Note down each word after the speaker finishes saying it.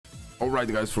Alright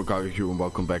guys, RoKage here and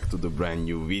welcome back to the brand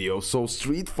new video. So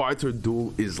Street Fighter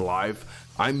Duel is live.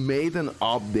 I made an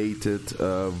updated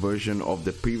version of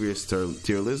the previous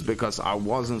tier list because I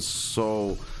wasn't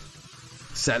so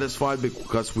satisfied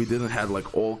because we didn't have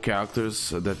like all characters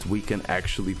that we can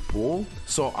actually pull.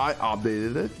 So I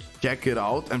updated it, check it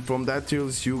out, and from that tier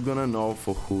list you're gonna know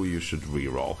for who you should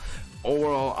reroll.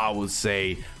 Overall, I would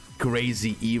say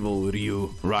crazy evil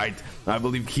Ryu, right? I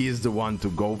believe he is the one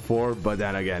to go for, but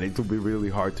then again it will be really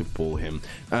hard to pull him.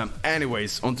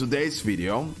 Anyways, on today's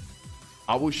video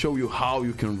I will show you how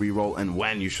you can reroll and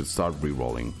when you should start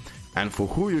rerolling. And for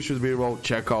who you should reroll,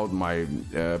 check out my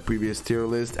previous tier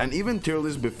list and even tier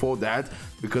list before that,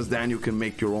 because then you can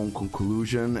make your own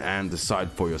conclusion and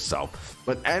decide for yourself.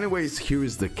 But anyways, here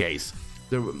is the case.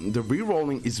 The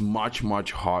rerolling is much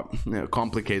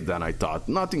complicated than I thought.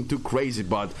 Nothing too crazy,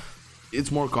 but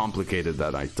it's more complicated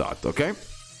than I thought. Okay,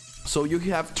 so you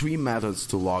have three methods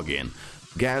to log in: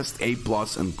 Guest, A+,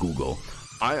 and Google.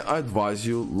 I advise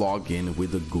you log in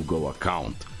with a Google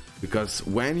account, because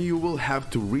when you will have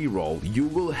to reroll, you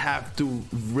will have to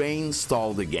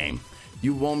reinstall the game.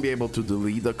 You won't be able to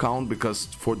delete the account, because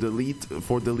for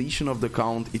deletion of the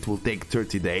account it will take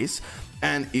 30 days,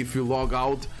 and if you log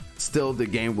out, still the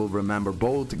game will remember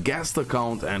both guest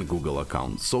account and Google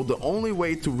account. So the only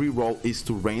way to reroll is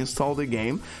to reinstall the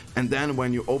game, and then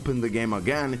when you open the game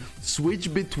again,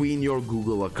 switch between your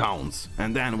Google accounts,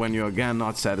 and then when you're again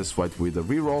not satisfied with the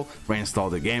reroll, reinstall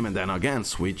the game and then again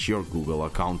switch your Google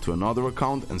account to another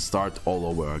account and start all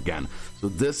over again. So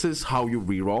this is how you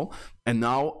reroll, and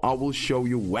now I will show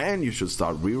you when you should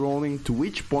start rerolling, to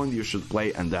which point you should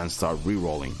play, and then start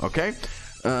rerolling. Okay,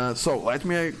 so let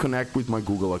me connect with my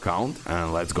Google account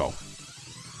and let's go.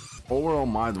 Overall,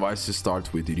 my advice is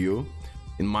start with Ryu.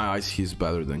 In my eyes, he's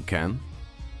better than Ken.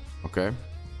 Okay,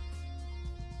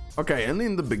 and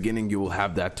in the beginning you will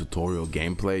have that tutorial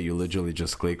gameplay. You literally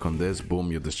just click on this,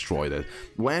 boom, you destroyed it.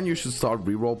 When you should start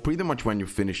reroll, pretty much when you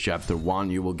finish chapter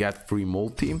 1, you will get free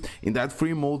multi. In that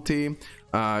free multi,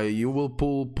 you will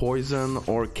pull poison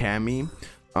or Kami.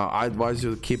 I advise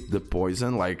you to keep the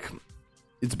poison. Like,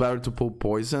 it's better to pull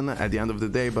poison at the end of the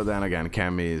day, but then again,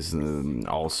 Kami is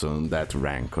also in that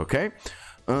rank. Okay,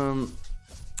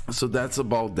 so that's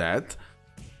about that.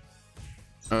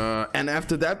 And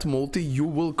after that multi, you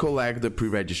will collect the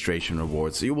pre-registration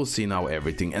rewards. You will see now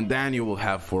everything, and then you will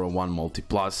have for a 1 multi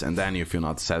plus, and then if you're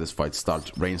not satisfied,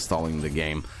 start reinstalling the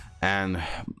game and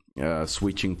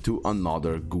switching to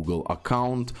another Google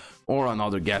account or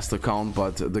another guest account,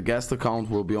 but the guest account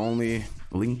will be only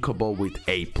linkable with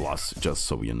A+, just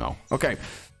so you know. Okay,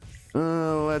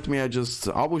 let me adjust.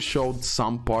 I will show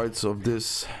some parts of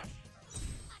this,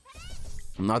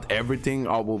 not everything.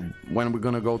 I will, when we're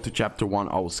gonna go to chapter 1,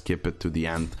 I will skip it to the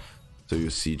end so you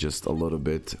see just a little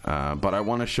bit, but I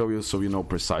want to show you so you know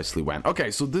precisely when.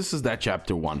 Okay, so this is that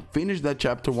chapter 1. Finish that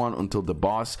chapter 1 until the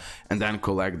boss, and then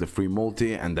collect the free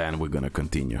multi, and then we're gonna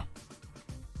continue.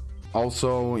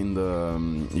 Also, in the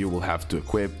you will have to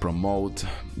equip, promote.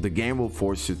 The game will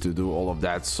force you to do all of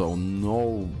that, so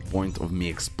no point of me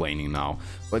explaining now.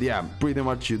 But yeah, pretty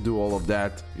much you do all of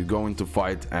that, you go into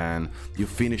fight and you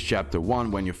finish chapter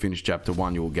 1. When you finish chapter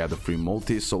 1, you will get a free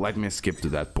multi, so let me skip to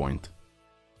that point.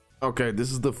 Okay,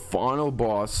 this is the final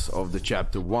boss of the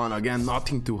chapter 1. Again,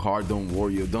 nothing too hard, don't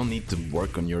worry, you don't need to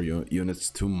work on your units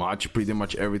too much. Pretty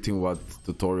much everything what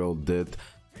tutorial did,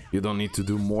 you don't need to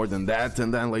do more than that,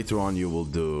 and then later on you will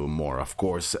do more, of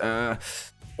course.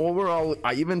 Overall,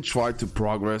 I even tried to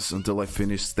progress until I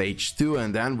finished stage 2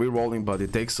 and then rerolling, but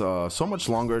it takes so much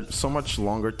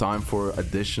longer time for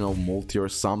additional multi or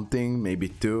something, maybe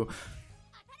 2.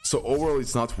 So overall,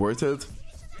 it's not worth it.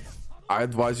 I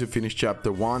advise you finish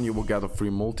chapter 1, you will get a free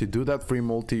multi. Do that free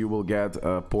multi, you will get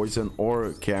poison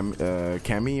or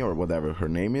Kami or whatever her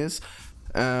name is.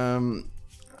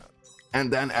 And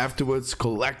then afterwards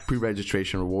collect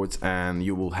pre-registration rewards and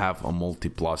you will have a multi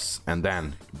plus and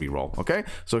then reroll. Okay,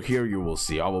 so here you will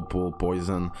see I will pull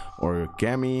poison or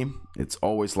Kami. It's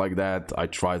always like that. I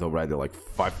tried already like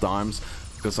 5 times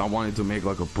because I wanted to make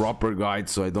like a proper guide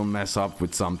so I don't mess up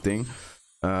with something,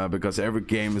 because every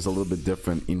game is a little bit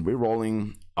different. In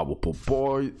rerolling, I will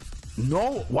pull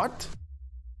no, what?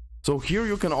 So here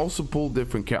you can also pull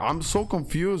different I'm so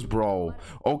confused, bro.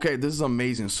 Okay, this is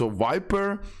amazing. So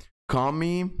Viper,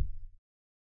 Kami,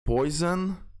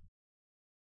 poison.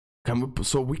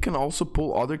 So we can also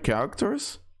pull other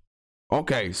characters?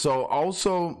 Okay, so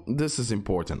also this is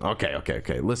important.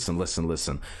 Okay.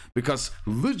 Listen. Because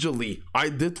literally I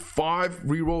did 5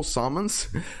 reroll summons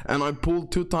and I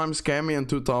pulled 2 times Cammy and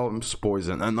 2 times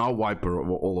Poison, and now Viper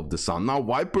all of the sun. Now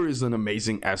Viper is an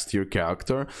amazing S tier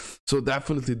character, so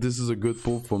definitely this is a good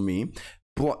pull for me.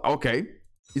 Okay,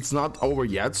 it's not over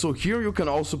yet. So here you can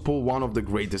also pull one of the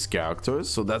greatest characters,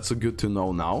 so that's a good to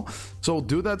know now. So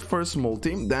do that first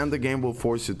multi, then the game will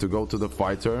force you to go to the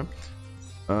fighter.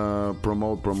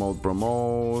 Promote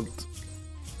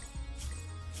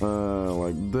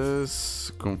like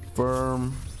this,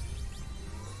 confirm.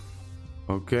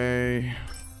 Okay,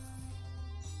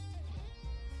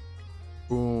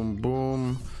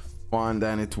 boom, fine.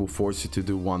 Then it will force you to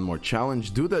do one more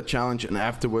challenge. Do that challenge and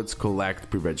afterwards collect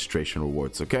pre-registration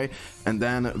rewards. Okay, and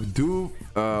then do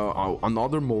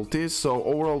another multi. So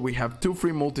overall we have 2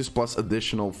 free multis plus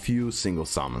additional few single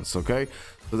summons. Okay,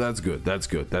 so that's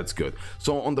good.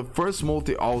 So on the first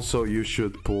multi also you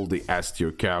should pull the S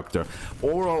tier character.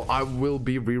 Overall I will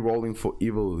be re-rolling for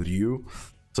Evil Ryu,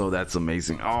 so that's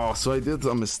amazing. Oh, so I did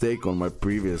a mistake on my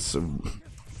previous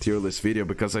tier list video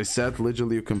because I said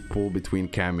literally you can pull between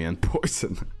Cammy and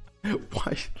Poison.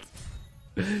 Why?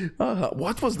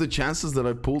 What was the chances that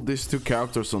I pulled these 2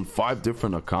 characters on 5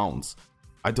 different accounts?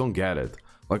 I don't get it.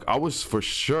 Like, I was for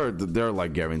sure that they're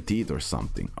like guaranteed or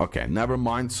something. Okay, never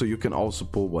mind. So you can also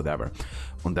pull whatever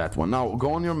on that one. Now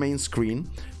go on your main screen,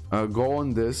 go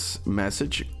on this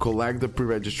message, collect the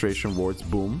pre-registration rewards,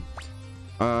 boom.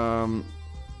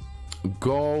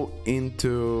 Go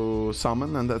into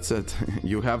summon, and that's it.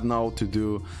 You have now to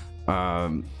do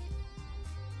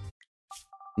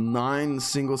 9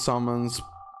 single summons.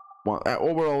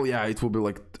 Overall, yeah, it will be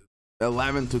like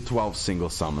 11 to 12 single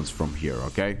summons from here.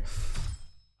 Okay,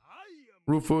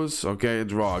 Rufus, okay,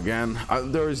 draw again.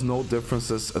 There is no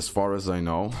differences as far as I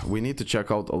know. We need to check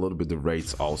out a little bit the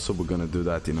rates also. We're gonna do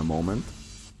that in a moment,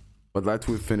 but let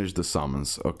me finish the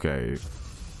summons. Okay,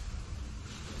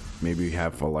 maybe we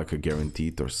have like a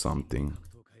guaranteed or something.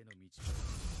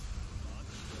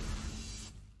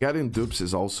 Getting dupes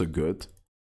is also good,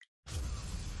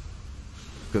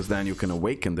 because then you can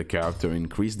awaken the character,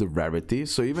 increase the rarity.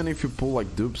 So even if you pull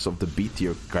like dupes of the B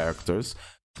tier characters,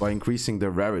 by increasing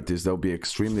their rarities, they'll be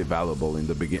extremely valuable in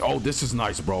the beginning. Oh, this is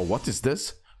nice, bro. What is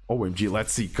this? OMG,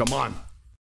 let's see. Come on.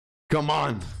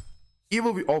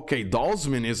 Evil. Okay,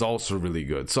 Dalsman is also really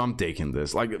good, so I'm taking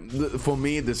this. Like, for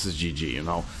me, this is GG, you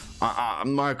know.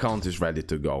 My account is ready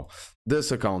to go.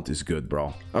 This account is good,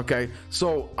 bro. Okay,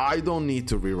 so I don't need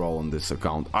to reroll on this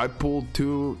account. I pulled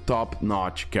 2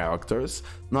 top-notch characters.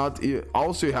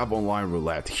 Also, you have online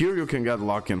roulette. Here you can get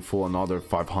lucky and pull another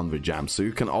 500 gems, so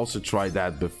you can also try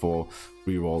that before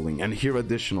rerolling. And here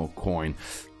additional coin.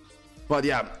 But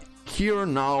yeah, here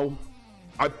now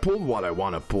I pulled what I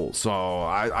want to pull, so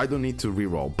I don't need to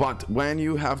reroll. But when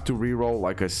you have to reroll,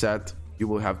 like I said, you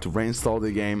will have to reinstall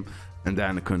the game and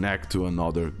then connect to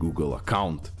another Google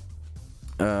account.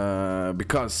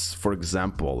 Because, for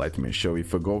example, let me show.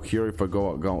 If I go here, if I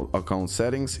go account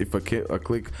settings, if I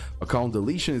click account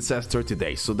deletion, it says 30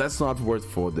 days, so that's not worth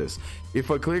for this. If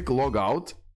I click log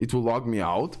out, it will log me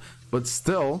out, but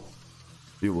still,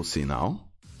 you will see now,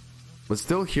 but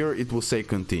still here it will say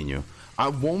continue. I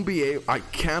won't be able, I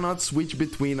cannot switch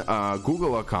between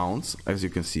Google accounts. As you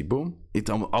can see, boom, it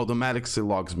automatically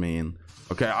logs me in.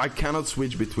 Okay, I cannot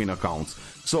switch between accounts,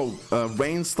 so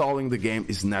reinstalling the game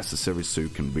is necessary so you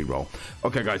can reroll.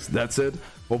 Okay guys, that's it.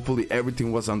 Hopefully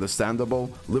everything was understandable.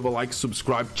 Leave a like,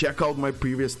 subscribe, check out my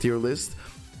previous tier list,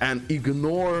 and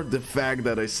ignore the fact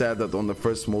that I said that on the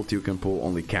first multi you can pull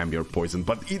only Cammy or Poison,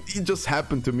 but it just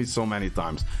happened to me so many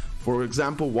times. For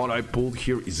example, what I pulled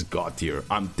here is God tier.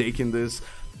 I'm taking this,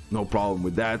 no problem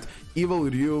with that. Evil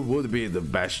Ryu would be the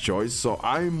best choice, so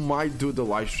I might do the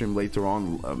live stream later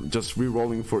on, just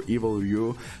re-rolling for Evil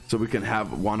Ryu, so we can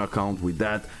have one account with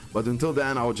that. But until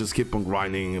then, I'll just keep on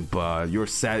grinding. But you're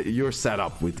set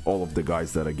up with all of the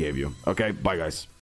guys that I gave you. Okay, bye guys.